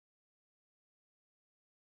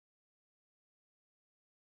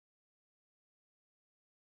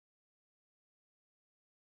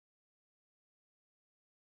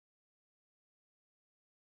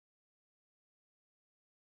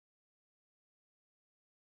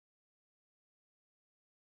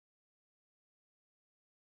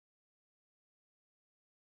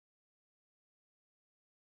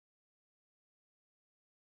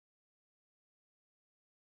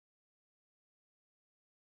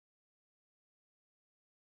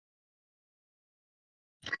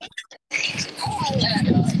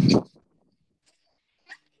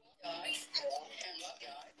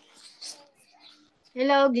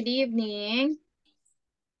Hello, good evening.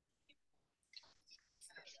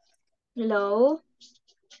 Hello.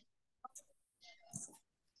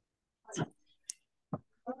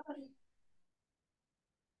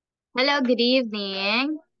 Hello, good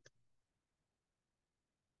evening.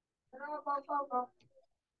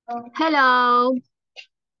 Hello.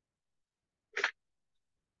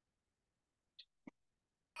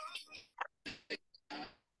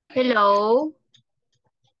 Hello.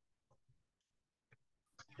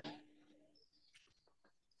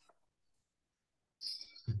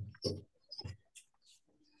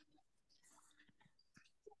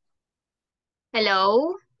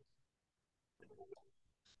 Hello.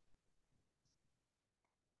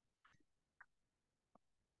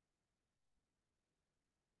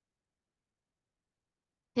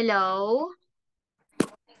 Hello.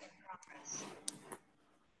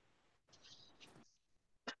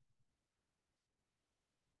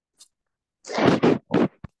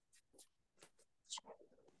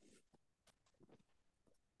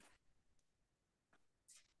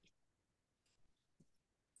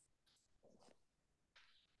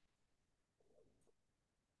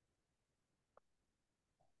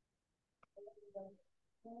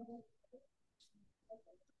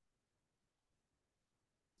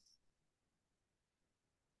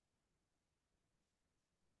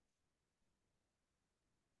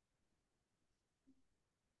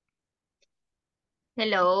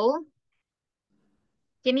 Hello.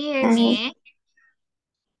 Can you hear Hi. me?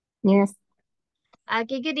 Yes,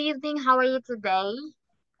 Okay, good evening. How are you today?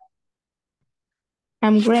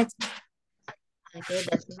 I'm great. Okay,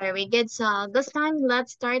 that's very good. So this time,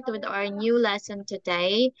 let's start with our new lesson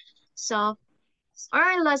today. So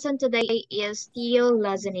our lesson today is still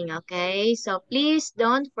listening, okay? So please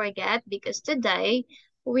don't forget because today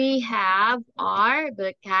we have our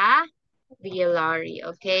vocabulary,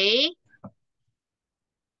 okay?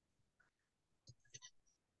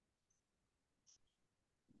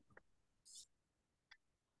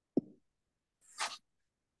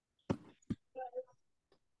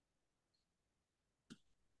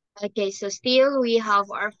 Okay, so still we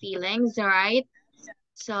have our feelings, right?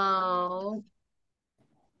 So,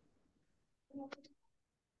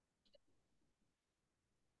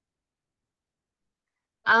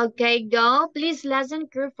 okay, go. Please listen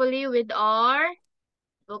carefully with our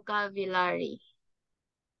vocabulary.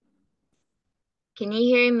 Can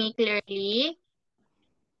you hear me clearly?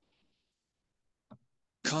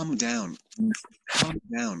 Calm down. Calm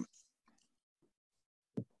down.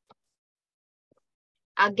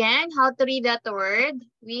 Again, how to read that word?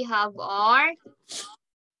 We have our,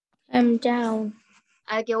 I'm down.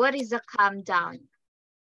 okay, what is a calm down?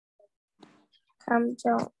 Calm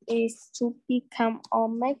down is to become or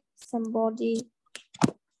make somebody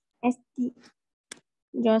else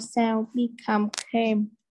yourself become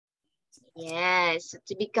calm. Yes,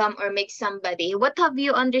 to become or make somebody. What have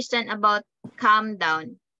you understand about calm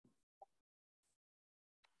down?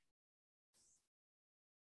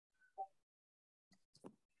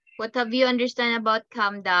 What have you understand about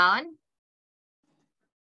calm down?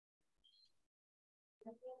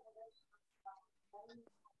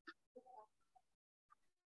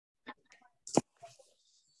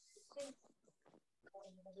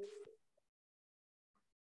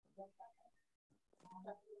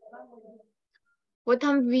 What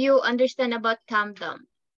have you understand about calm down?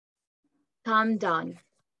 Calm down.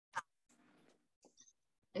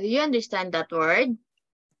 Do you understand that word?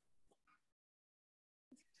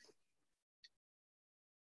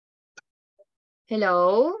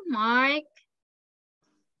 Hello, Mark?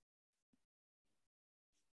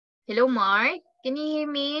 Hello, Mark? Can you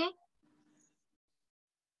hear me?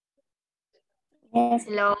 Yes,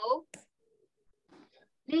 Hello?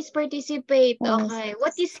 Please participate. yes. Okay.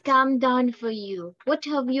 What is calm down for you? What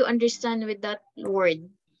have you understand with that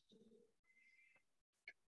word?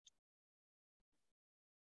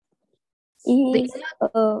 Do It you is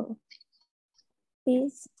know?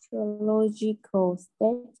 a physiological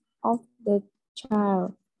state of the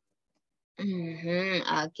child.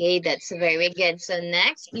 Okay, that's very good. So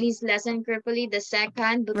next, please listen carefully the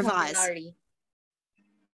second Revise. vocabulary.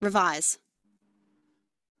 Revise.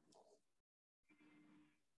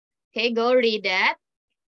 Okay, go read that.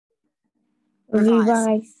 Revise.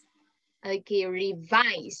 Revise Okay,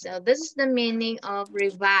 revise. So this is the meaning of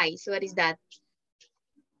revise. What is that?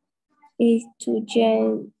 is to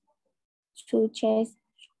change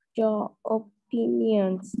your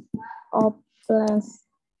opinions or plans.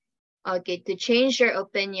 Okay, to change your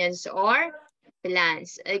opinions or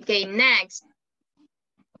plans. Okay, next.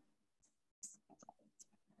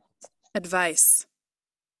 Advice.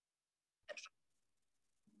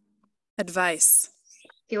 Advice.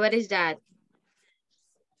 Okay, what is that?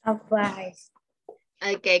 Advice.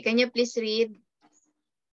 Okay, can you please read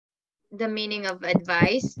the meaning of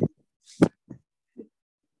advice?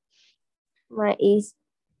 What is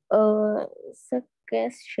a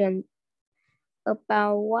suggestion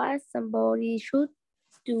about what somebody should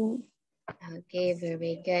do? Okay,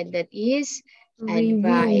 very good. That is Reviews.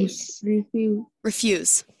 advice. Review.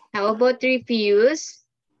 Refuse. How about refuse?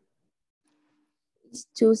 Is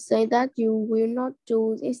to say that you will not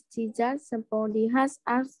do this thing that somebody has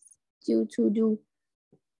asked you to do.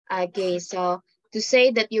 Okay, so to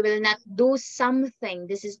say that you will not do something,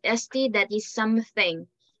 this is ST, that is something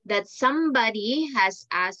that somebody has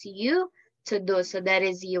asked you to do. So that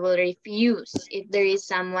is you will refuse if there is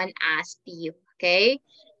someone asked you. Okay,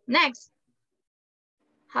 next.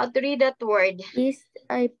 How to read that word? Is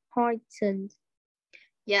important.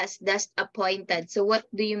 Yes, disappointed. So what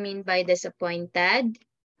do you mean by disappointed?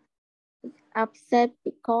 Upset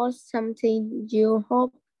because something you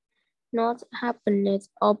hope not happened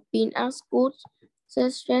or been as good,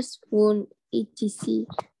 successful, etc.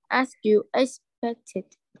 as you expected.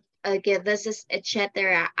 Okay, this is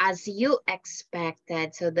etc. as you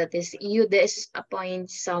expected. So that is you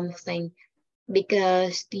disappoint something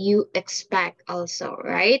because you expect also,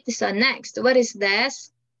 right? So next, what is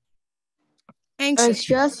this? Anxious.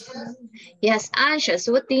 Anxious Yes, anxious.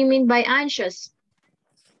 What do you mean by anxious?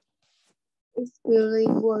 is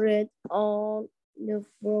feeling worried or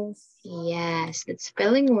nervous. Yes, that's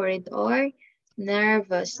feeling worried or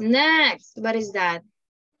nervous. Next, what is that?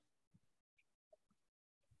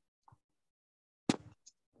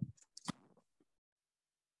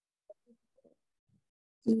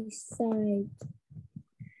 Decide.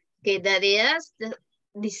 Okay, that is the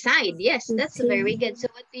decide. Yes, that's very good. So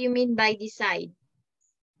what do you mean by decide?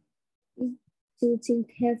 To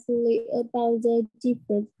think carefully about the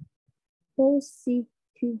different possibilities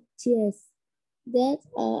that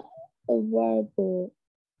are available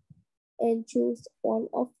and choose one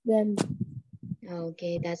of them.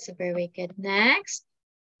 Okay, that's very good. Next.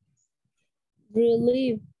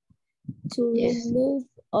 Relief. To Yes. remove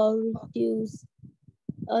or reduce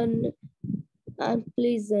an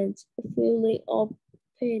unpleasant feeling of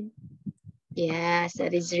pain. Yes,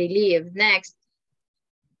 that is relief. Next.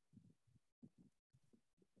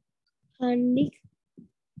 Panic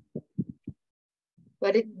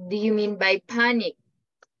What do you mean by panic?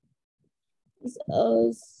 is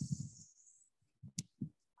a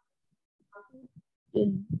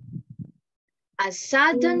A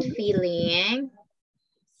sudden feeling.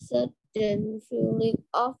 sudden feeling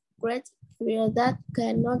of great fear that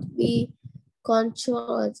cannot be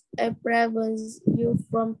controlled and prevents you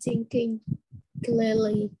from thinking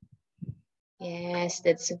clearly. Yes,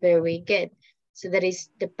 that's very good. So that is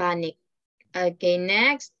the panic. Okay,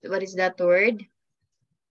 next. What is that word?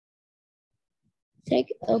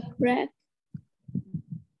 Take a break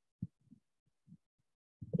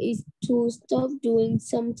is to stop doing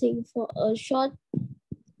something for a short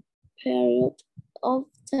period of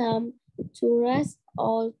time to rest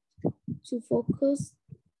or to focus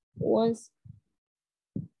one's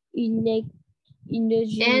Energy.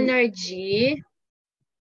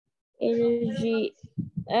 energy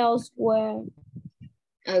elsewhere.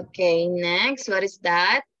 Okay, next. What is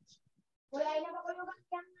that?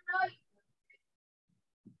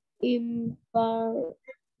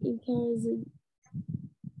 Embarrassing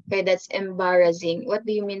Okay, that's embarrassing. What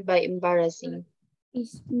do you mean by embarrassing?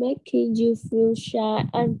 is making you feel shy and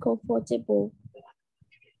uncomfortable.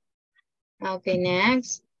 Okay,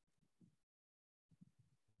 next.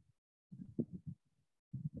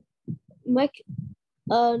 Make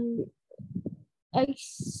an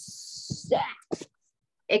ex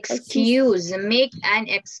Excuse. Make an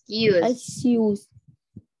excuse. excuse.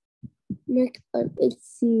 Make an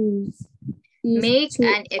excuse. Is Make to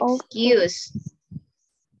an excuse.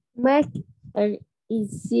 Make an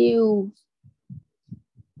excuse.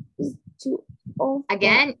 Is to offer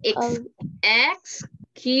Again, an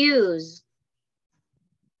excuse.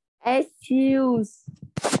 excuse.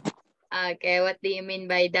 Okay, what do you mean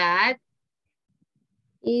by that?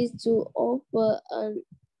 Is to offer an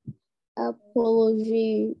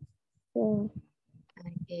apology for.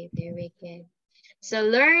 Okay, very good. So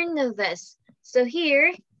learn this. So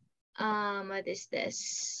here, what is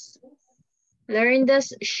this? Learn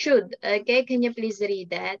this should. Okay, can you please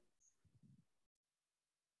read that?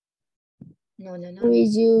 No.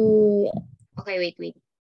 With you. Okay, wait.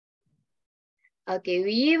 Okay,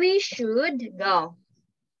 we should go.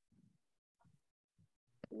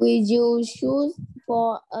 Will you choose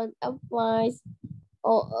for an advice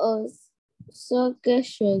or a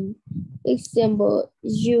suggestion. Example,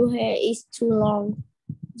 your hair is too long.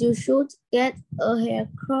 You should get a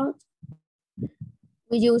haircut.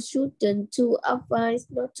 You shouldn't to advise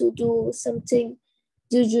not to do something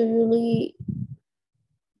usually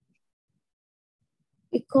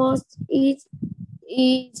because it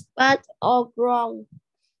is bad or wrong.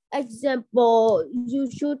 Example,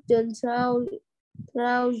 you shouldn't throw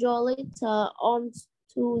your litter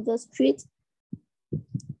onto the street.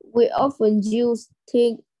 We often use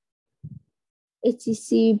think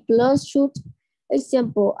etc. plus should.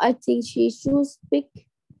 Example, I think she should speak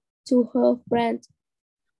to her friend.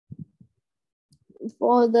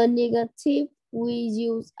 For the negative, we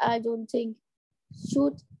use I don't think,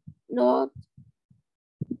 should not.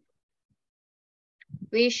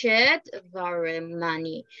 We should borrow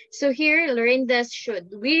money. So here, learn this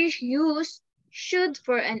should. We use should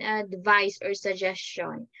for an advice or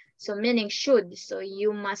suggestion. So meaning should. So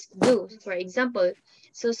you must do. For example,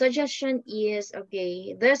 so suggestion is,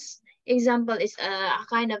 okay, this example is a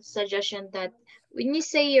kind of suggestion that when you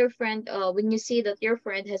say your friend, when you see that your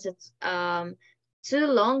friend has too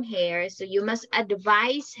long hair, so you must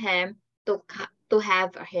advise him to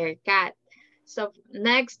have a haircut. So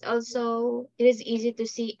next, also, it is easy to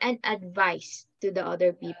see and advise to the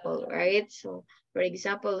other people, right? So for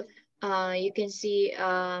example, you can see,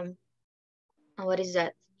 what is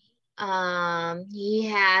that? He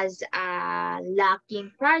has a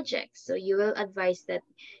lacking project. So you will advise that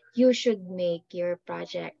you should make your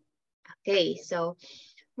project. Okay, so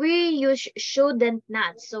we use shouldn't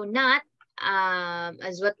not. So not,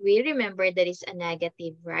 as what we remember, that is a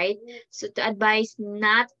negative, right? So to advise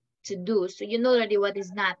not to do. So you know already what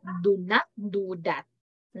is not. Do not do that.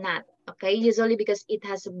 Not. Okay, usually because it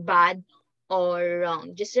has bad or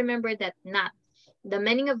wrong. Just remember that not. The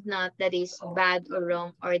meaning of not, that is bad or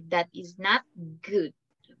wrong, or that is not good.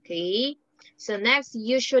 Okay. So next,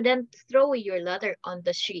 you shouldn't throw your letter on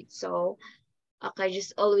the street. So okay,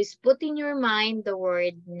 just always put in your mind the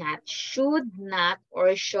word not. Should not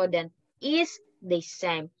or shouldn't is the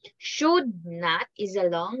same. Should not is a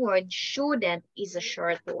long word. Shouldn't is a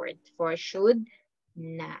short word for should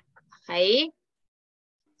not. Okay?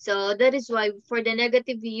 So that is why for the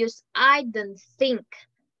negative we use I don't think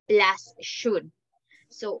plus should.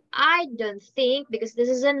 So I don't think, because this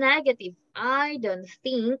is a negative, I don't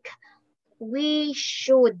think we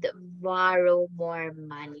should borrow more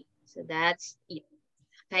money. So that's it.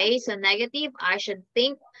 Okay, so negative, I should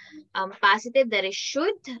think. Positive, that is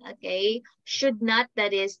should. Okay, should not,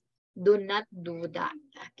 that is do not do that.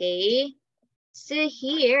 Okay, so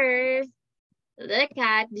here, look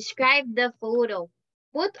at, describe the photo.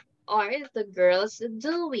 What are the girls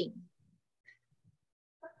doing?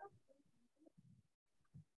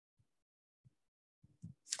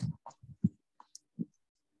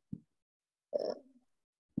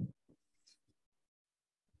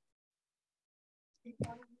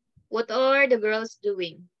 What are the girls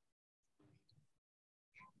doing?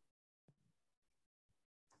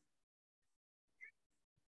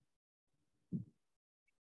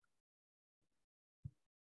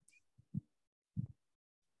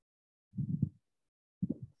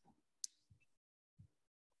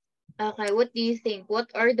 Okay, what do you think? What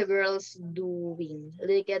are the girls doing?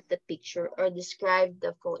 Look at the picture or describe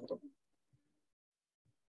the photo.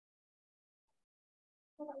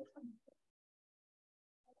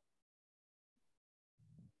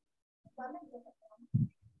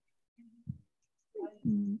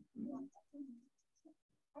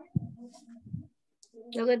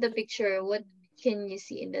 Look at the picture. What can you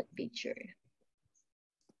see in that picture?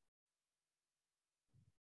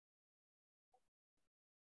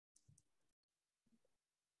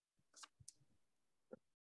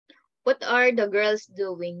 What are the girls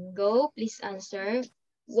doing? Go, please answer.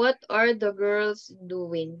 What are the girls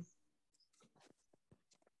doing?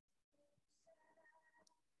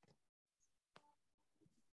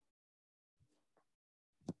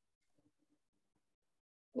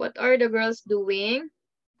 What are the girls doing?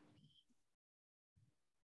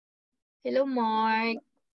 Hello, Mark.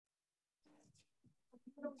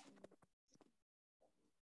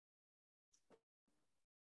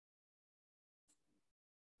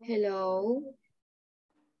 Hello.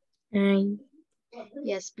 Hi.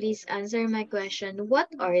 Yes, please answer my question. What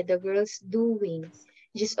are the girls doing?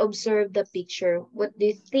 Just observe the picture. What do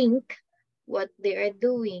you think what they are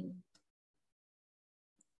doing?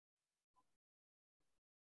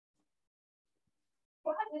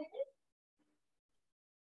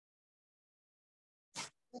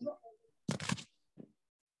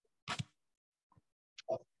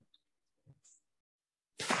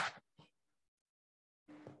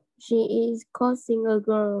 She is causing a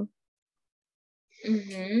girl.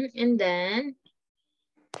 And then,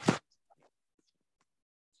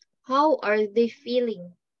 how are they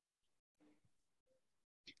feeling?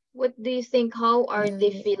 What do you think? How are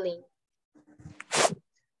they feeling?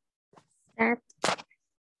 Sad.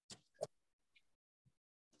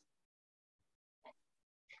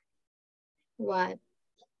 What?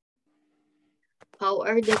 How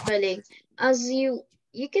are they feeling? As you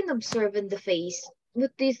can observe in the face,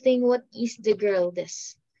 what do you think? What is the girl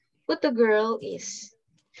this? What the girl is?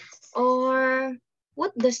 Or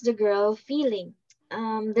what does the girl feeling?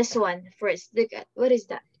 This one first. Look at what is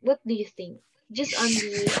that? What do you think? Just on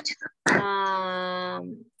the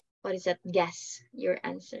what is that? Guess your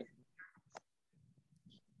answer.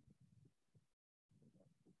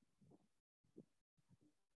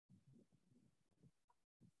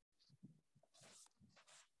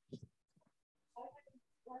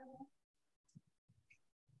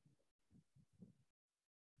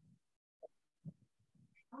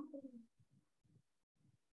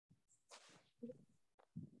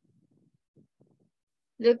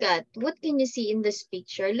 Look at what can you see in this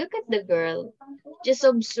picture? Look at the girl. Just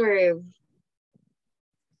observe.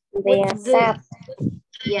 They are sad.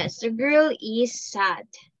 Yes, the girl is sad.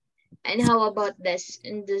 And how about this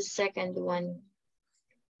in the second one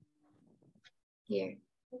here?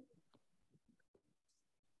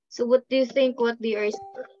 So what do you think? What they are?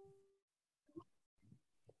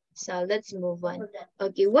 So let's move on.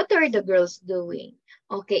 Okay, what are the girls doing?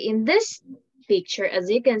 Okay, in this picture, as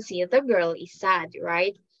you can see, the girl is sad,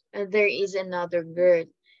 right? And there is another girl.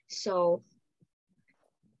 So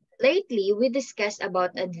lately we discussed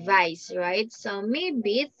about advice, right? So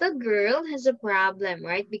maybe the girl has a problem,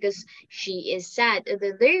 right? Because she is sad. And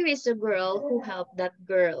then there is a girl who helped that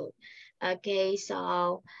girl. Okay,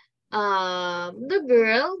 so the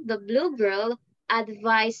blue girl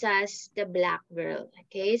advises the black girl.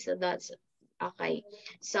 Okay, so that's okay.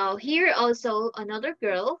 So here also another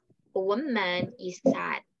girl, a woman is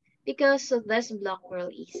sad because of this black girl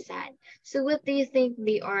is sad. So what do you think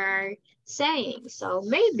they are saying? So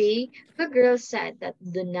maybe the girl said that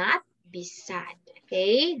do not be sad.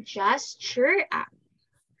 Okay, just cheer up.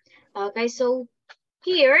 Okay, so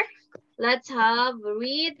here let's have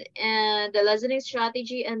read the listening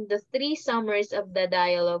strategy and the three summaries of the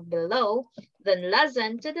dialogue below. Then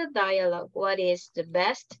listen to the dialogue. What is the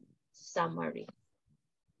best summary?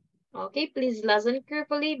 Okay, please listen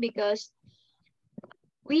carefully because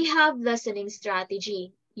we have listening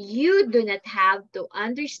strategy. You do not have to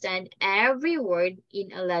understand every word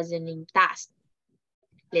in a listening task.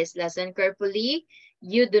 Please listen carefully.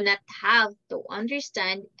 You do not have to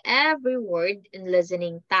understand every word in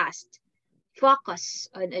listening task. Focus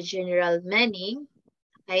on a general meaning.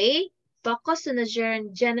 Okay? Focus on a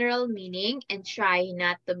general meaning and try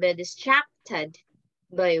not to be distracted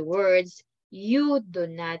by words you do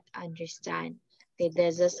not understand. Okay,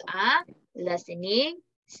 this is a listening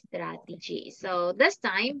strategy. So this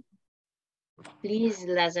time, please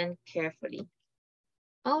listen carefully.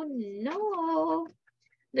 Oh no,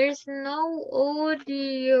 there's no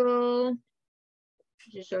audio.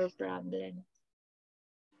 This is our problem.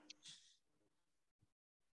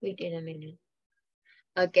 Wait in a minute.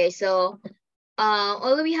 Okay, so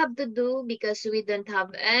all we have to do, because we don't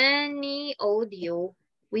have any audio,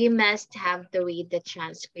 we must have to read the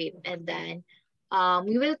transcript and then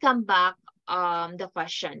we will come back the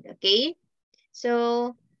question, okay?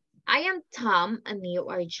 So I am Tom and you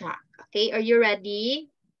are Jack. Okay, are you ready?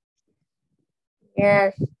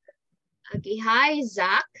 Yes. Okay, hi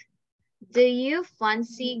Zach. Do you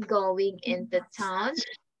fancy going into town?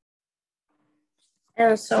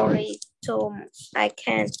 I'm sorry, Tom. I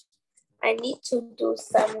can't. I need to do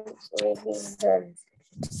some revision.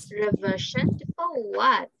 Reversion? For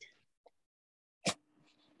what?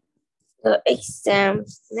 The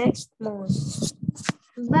exams next month.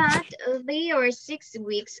 But they are 6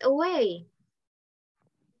 weeks away.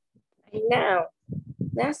 I know.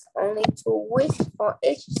 That's only 2 weeks for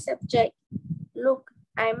each subject. Look,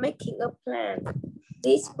 I'm making a plan.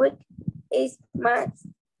 This week is math.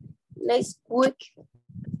 Next week,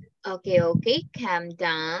 Okay, calm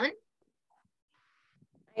down.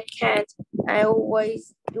 I can't. I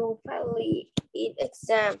always do badly in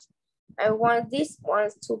exams. I want this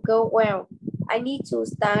one to go well. I need to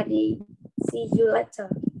study. See you later.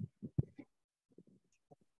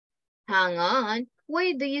 Hang on.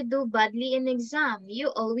 Why do you do badly in exam? You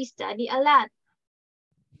always study a lot.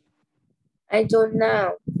 I don't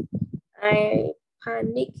know. I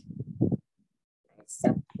panic.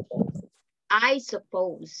 I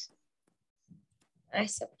suppose. I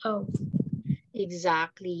suppose.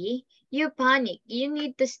 Exactly. You panic. You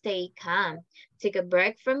need to stay calm. Take a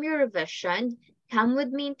break from your revision. Come with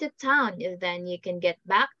me into town. Then you can get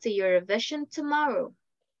back to your revision tomorrow.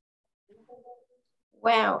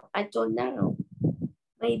 Well, I don't know.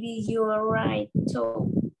 Maybe you are right,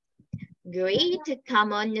 Tom. Great.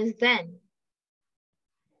 Come on then.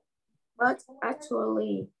 But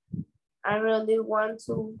actually, I really want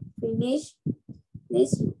to finish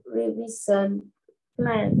this revision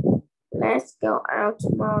plan. Let's go out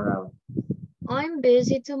tomorrow. I'm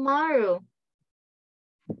busy tomorrow.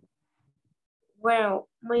 Well,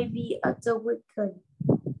 maybe at the weekend.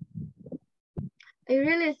 I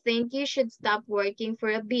really think you should stop working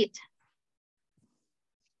for a bit.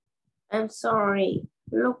 I'm sorry.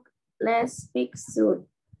 Look, let's speak soon.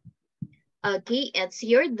 Okay, it's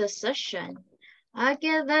your decision.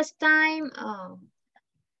 Okay, this time.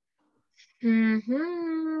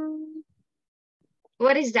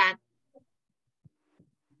 What is that?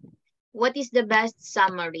 What is the best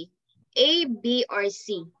summary? A, B, or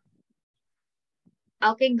C?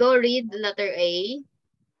 Okay, go read the letter A.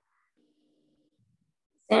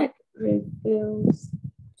 Zach refused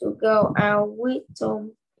to go out with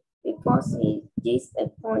Tom because he is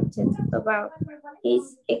disappointed about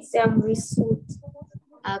his exam result.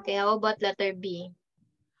 Okay, how about letter B?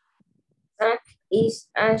 Zach is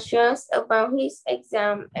anxious about his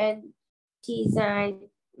exam and decided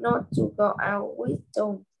not to go out with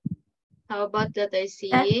Tom. How about letter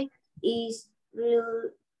Zach C? is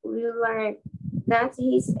realized that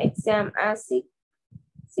his exam are 6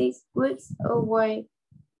 weeks away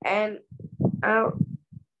and are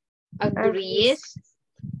Agrees.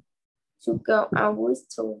 to go out with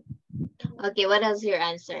Tom. Okay, what is your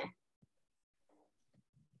answer?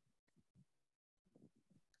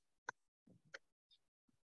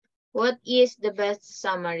 What is the best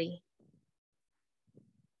summary?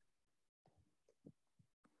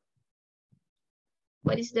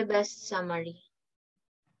 What is the best summary?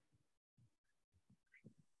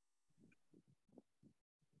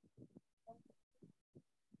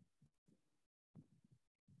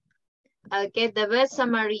 Okay, the best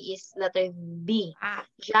summary is letter B.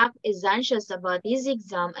 Jack is anxious about his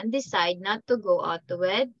exam and decide not to go out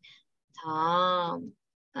with Tom.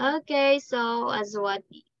 Okay, so as what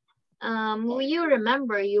you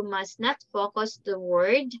remember, you must not focus the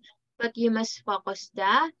word, but you must focus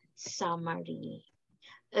the summary.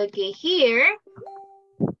 Okay, here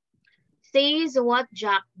says what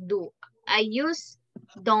Jack do. I use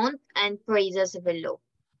don't and phrases below.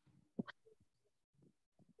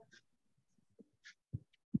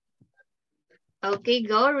 Okay,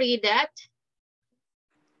 go read that.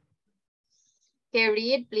 Okay,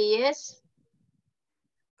 read, please.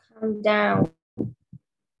 Calm down.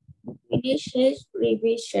 Finish his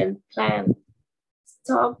revision plan.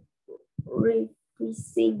 Stop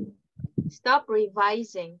revising. Stop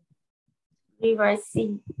revising.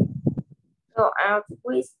 Go out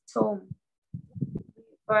with Tom.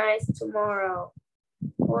 Revise tomorrow.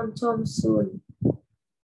 On Tom soon.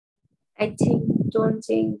 Don't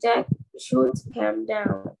think Jack should calm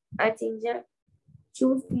down. I think Jack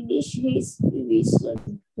should finish his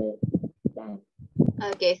revision plan.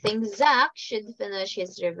 Okay, think Zach should finish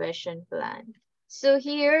his revision plan. So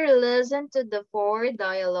here, listen to the 4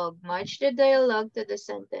 dialogue. Match the dialogue to the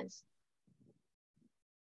sentence.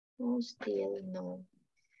 Oh, still no.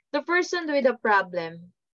 The person with a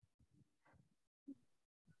problem.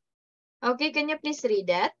 Okay, can you please read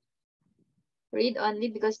that? Read only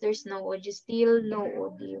because there's no audio. Still no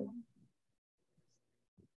audio.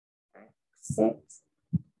 Accept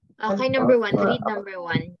Okay, an number 1. offer Read number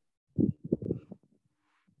 1.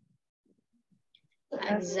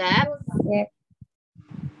 Accept.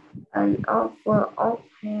 An offer of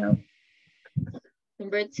help.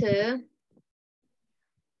 Number 2.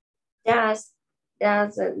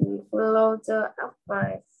 Doesn't follow the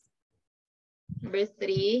advice. Number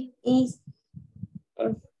 3. Is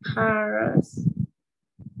embarrassed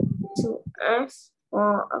to ask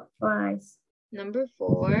for advice. Number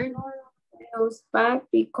 4. Feels bad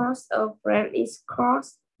because a friend is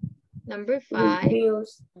cross. Number 5.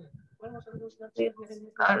 Refuse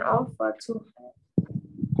an offer to help.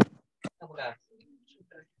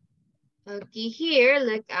 Okay, here,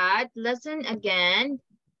 look at, listen again.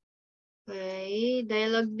 Okay,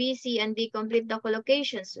 dialogue B, C, and D complete the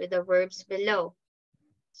collocations with the verbs below.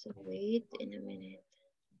 So wait in a minute.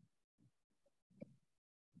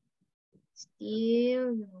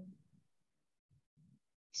 Still no.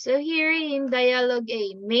 So here in dialogue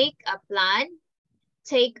A, make a plan,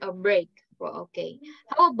 take a break. Well, okay.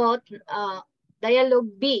 How about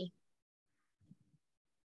dialogue B?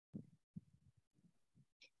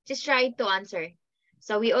 Just try to answer.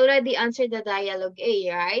 So we already answered the dialogue A,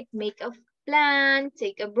 right? Make a plan,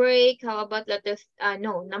 take a break. How about letter,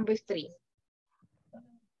 no, number 3.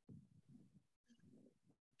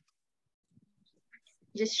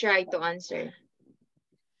 Just try to answer.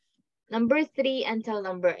 Number 3 until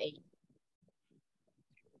number 8.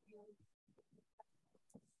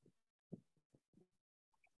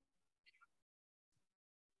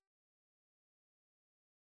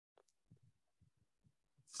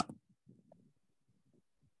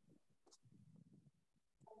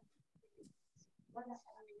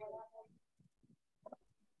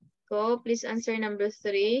 Go, please answer number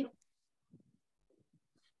 3.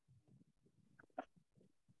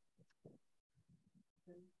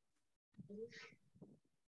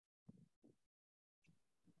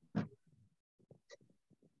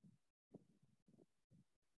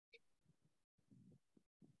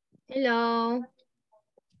 Hello.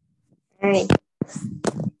 Hi.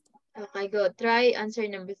 Okay, go. Try answer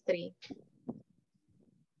number 3.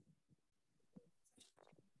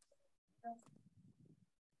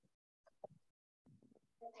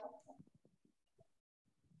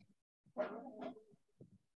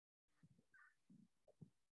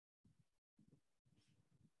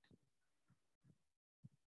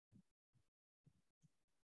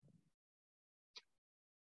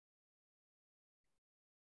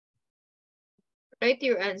 Write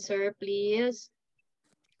your answer, please.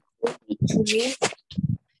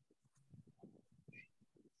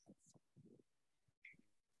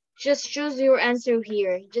 Just choose your answer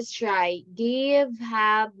here. Just try. Give,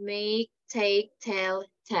 have, make, take, tell.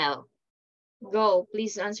 Go.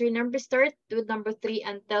 Please answer number. Start with number 3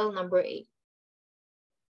 until number 8.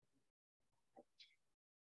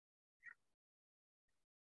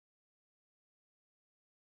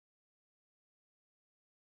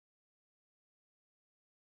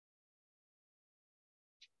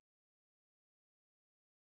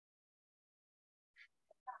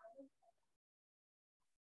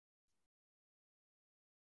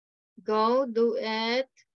 Go, do it.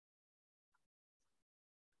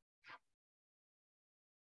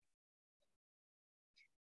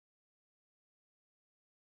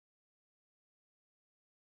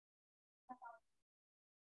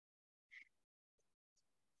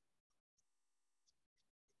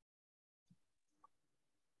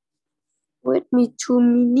 Wait me 2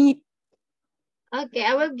 minutes. Okay,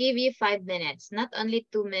 I will give you 5 minutes. Not only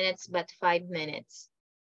 2 minutes, but 5 minutes.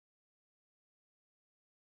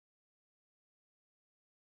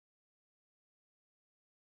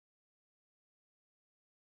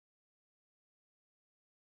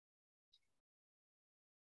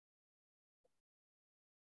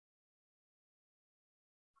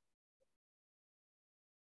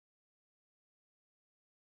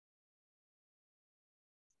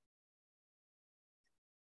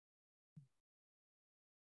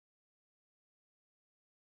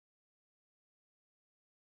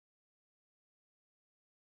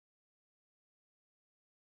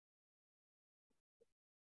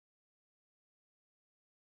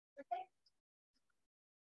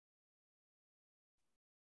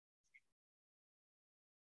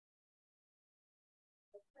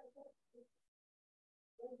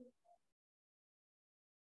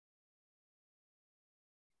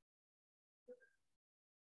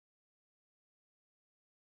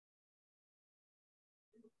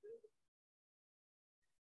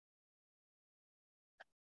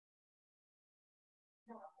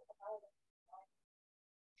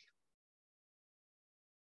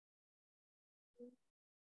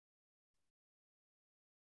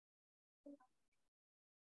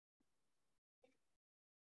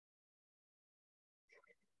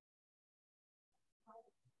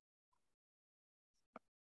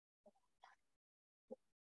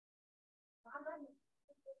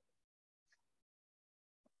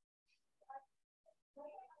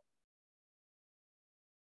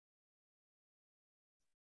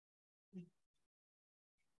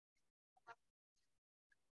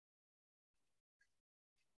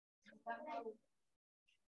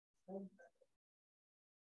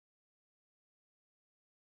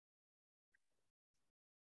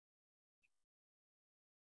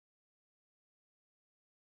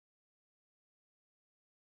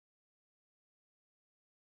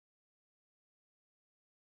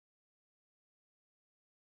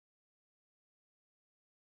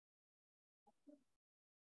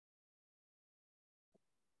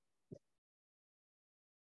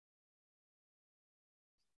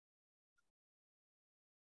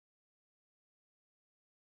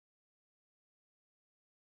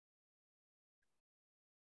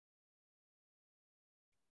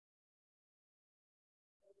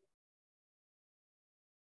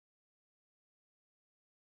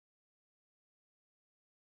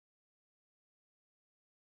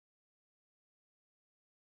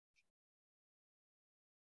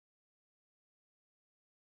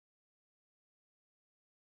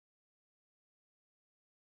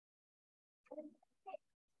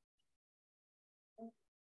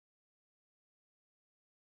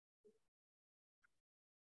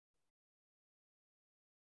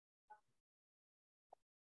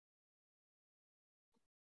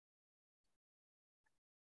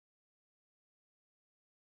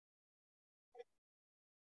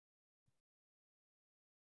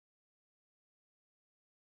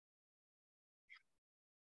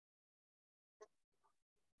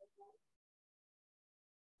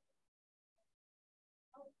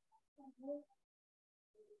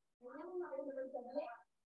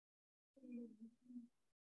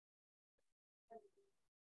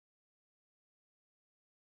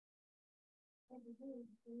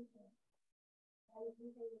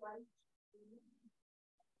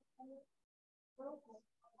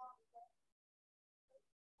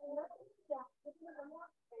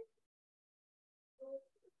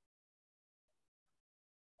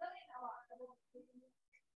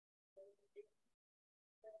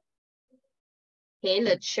 Okay,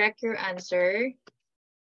 let's check your answer.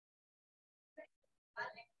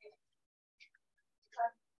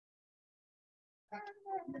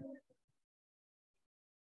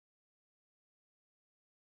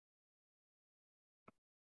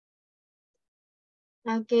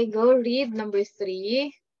 Okay, go read number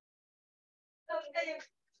 3.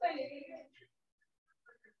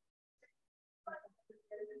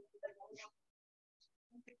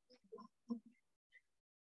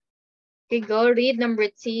 Okay, go read number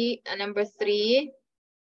 3.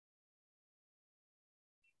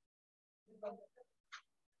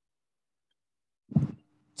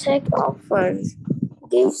 Take offense.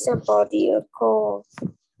 Give somebody a call.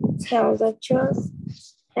 Tell the truth.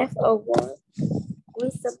 Have a word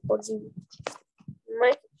with somebody.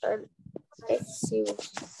 Make an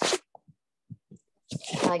excuse.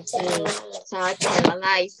 Okay, so tell a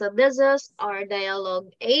lie. So this is our dialogue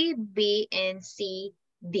A, B, and C,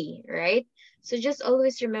 D, right? So just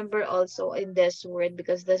always remember also in this word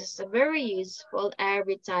because this is a very useful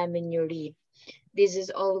every time when you read. This is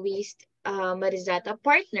always, what is that? A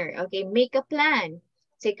partner. Okay, make a plan.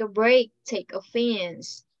 Take a break. Take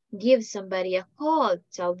offense. Give somebody a call.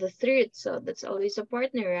 Tell the truth. So that's always a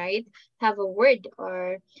partner, right? Have a word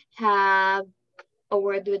or have a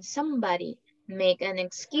word with somebody. Make an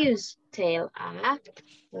excuse. Tell a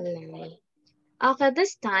lie. Okay,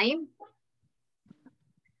 this time,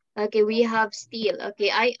 okay, we have still.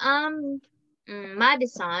 Okay, I am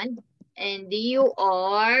Madison and you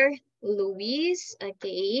are Luis.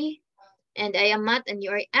 Okay. And I am Matt and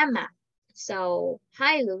you are Emma. So,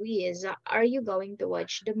 hi Louise, are you going to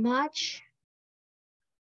watch the match?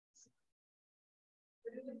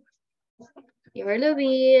 You're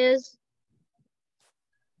Louise.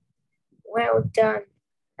 Well done.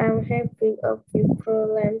 I'm having a few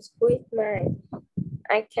problems with mine.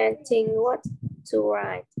 I can't think what to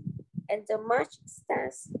write. And the match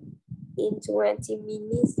starts in 20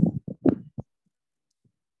 minutes.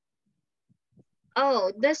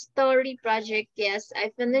 Oh, the story project. Yes,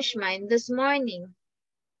 I finished mine this morning.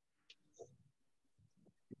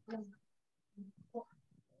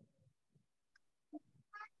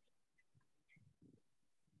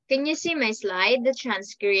 Can you see my slide, the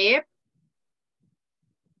transcript?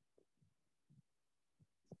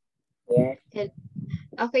 Yeah.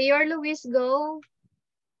 Okay, you're Louise, go.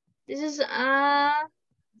 This is a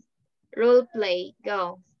role play.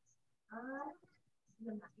 Go.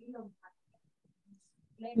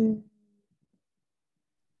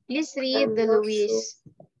 Please read the I'm not sure. Louise.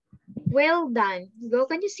 Well done. Go,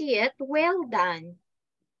 can you see it? Well done.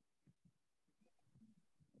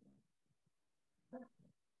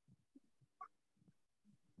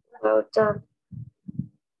 Well done.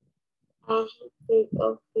 I have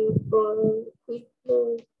a few problems with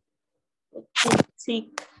mine. I can't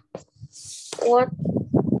think what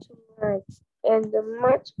to write. And the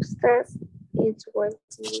match starts in 20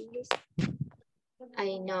 minutes.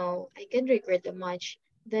 I know. I can regret it much.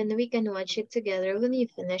 Then we can watch it together when you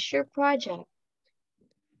finish your project.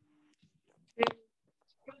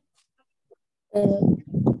 Mm,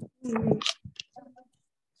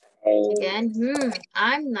 Again,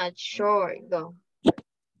 I'm not sure. Go.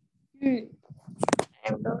 I'm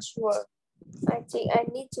not sure. I think I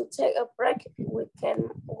need to take a break. We can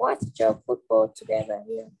watch the football together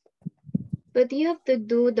here. But you have to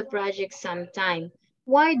do the project sometime.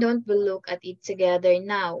 Why don't we look at it together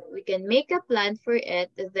now? We can make a plan for it,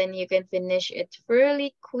 then you can finish it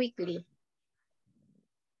fairly quickly.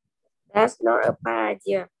 That's not a bad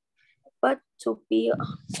idea. But to be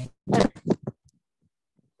honest,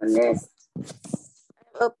 I'm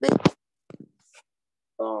a bit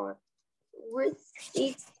bored with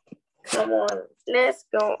it. Come on, let's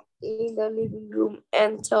go in the living room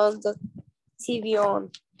and turn the TV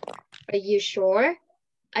on. Are you sure?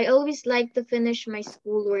 I always like to finish my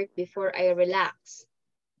schoolwork before I relax.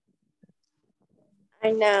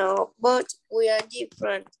 I know, but we are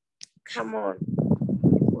different. Come on.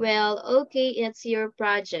 Well, okay, it's your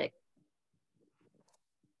project.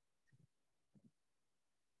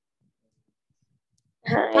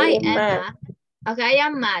 Hi, Emma. Emma. Okay, I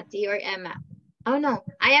am Matt. You're Emma. Oh no,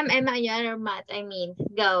 I am Emma. You're Matt. I mean,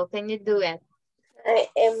 go. Can you do it? Hi,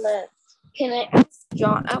 Emma. Can I ask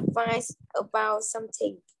your advice about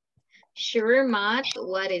something? Sure, Matt.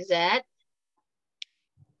 What is it?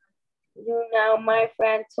 You know my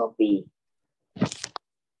friend Toby.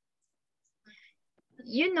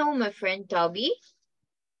 You know my friend Toby?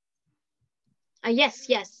 Yes,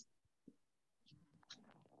 yes.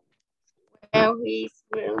 Well, he's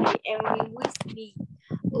really angry with me.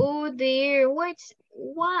 Oh dear,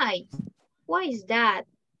 why? Why is that?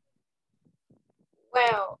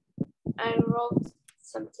 Well, I wrote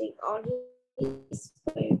something on his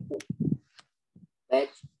Facebook page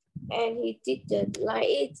and he didn't like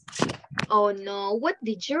it. Oh no, what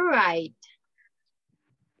did you write?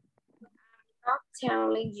 Not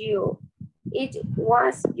telling you. It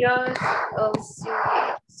was just a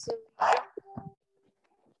silly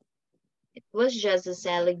It was just a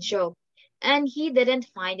silly joke. And he didn't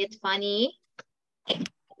find it funny?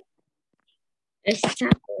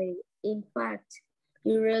 Exactly. In fact,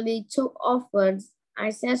 he really took offense. I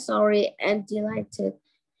said sorry and deleted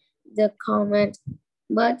the comment,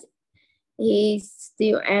 but he's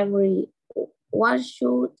still angry. What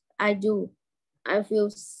should I do? I feel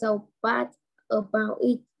so bad about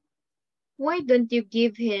it. Why don't you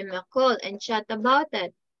give him a call and chat about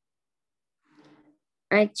it?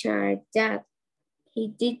 I tried that. He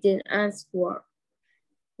didn't answer.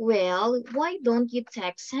 Well, why don't you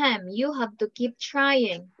text him? You have to keep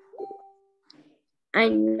trying. I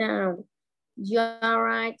know. You're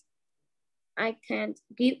right. I can't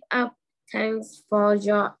give up. Thanks for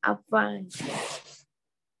your advice.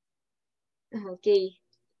 Okay.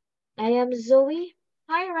 I am Zoe.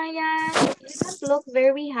 Hi, Ryan. You don't look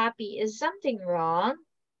very happy. Is something wrong?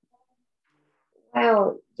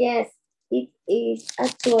 Well, yes, it is.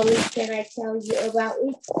 Actually, can I tell you about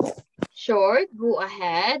it? Sure, go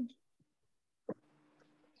ahead.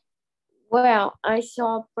 Well, I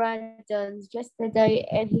saw Brandon yesterday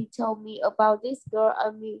and he told me about this girl.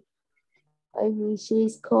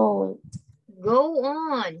 She's called. Go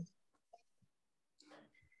on.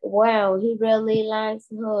 Well, he really likes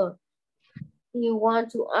her. He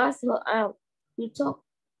wants to ask her out. He talked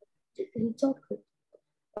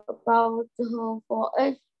about her for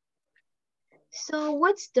us. So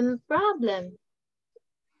what's the problem?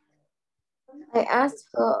 I asked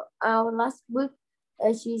her out last week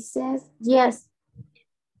and she says yes.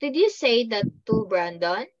 Did you say that to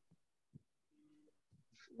Brandon?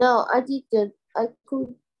 No, I didn't. I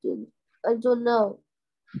couldn't. I don't know.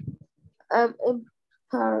 I'm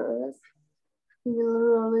embarrassed. He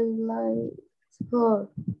really likes her.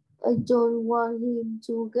 I don't want him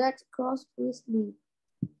to get cross with me.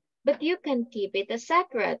 But you can keep it a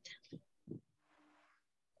secret.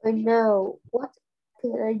 I know. What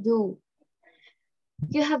can I do?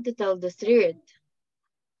 You have to tell the truth.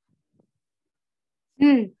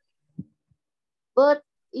 But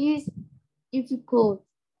it's difficult.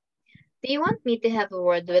 Do you want me to have a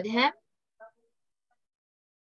word with him?